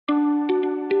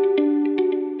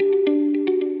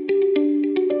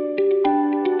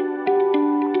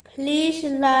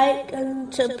like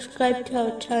and subscribe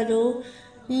to our channel.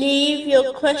 Leave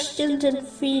your questions and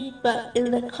feedback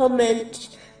in the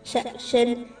comments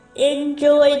section.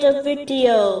 Enjoy the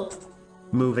video.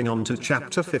 Moving on to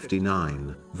chapter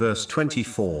 59, verse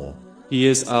 24. He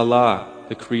is Allah,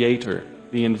 the Creator,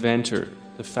 the Inventor,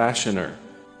 the Fashioner.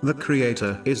 The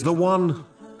Creator is the one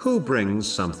who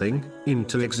brings something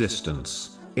into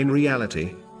existence. In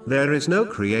reality, there is no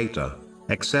Creator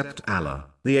except Allah,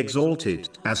 the Exalted,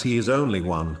 as He is only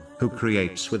one who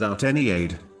creates without any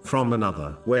aid from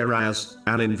another, whereas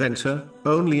an inventor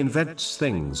only invents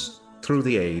things through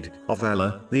the aid of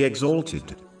Allah, the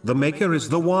Exalted. The Maker is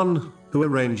the one who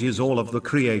arranges all of the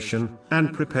creation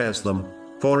and prepares them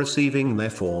for receiving their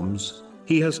forms.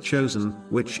 He has chosen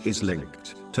which is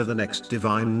linked to the next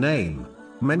divine name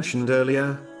mentioned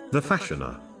earlier, the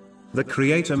Fashioner. The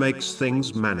Creator makes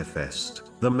things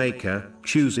manifest. The Maker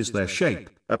chooses their shape,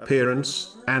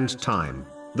 appearance, and time.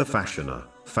 The Fashioner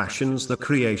fashions the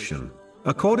creation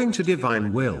according to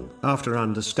divine will. After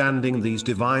understanding these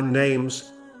divine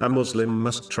names, a Muslim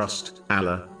must trust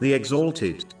Allah, the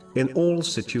Exalted, in all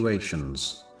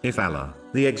situations. If Allah,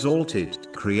 the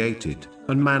Exalted, created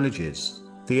and manages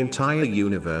the entire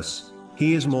universe,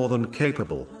 He is more than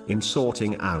capable in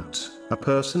sorting out a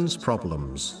person's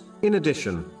problems. In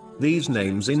addition, these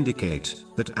names indicate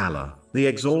that Allah, the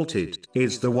Exalted,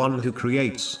 is the one who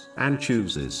creates and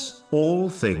chooses all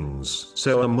things.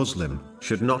 So a Muslim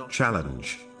should not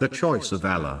challenge the choice of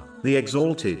Allah, the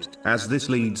Exalted, as this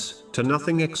leads to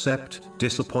nothing except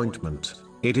disappointment.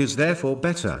 It is therefore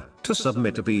better to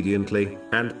submit obediently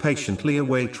and patiently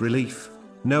await relief,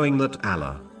 knowing that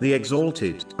Allah, the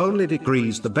Exalted, only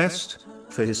decrees the best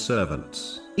for His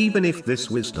servants. Even if this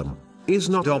wisdom is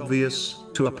not obvious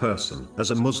to a person,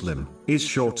 as a Muslim is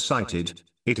short-sighted,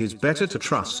 it is better to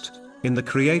trust in the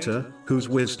Creator, whose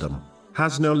wisdom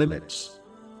has no limits.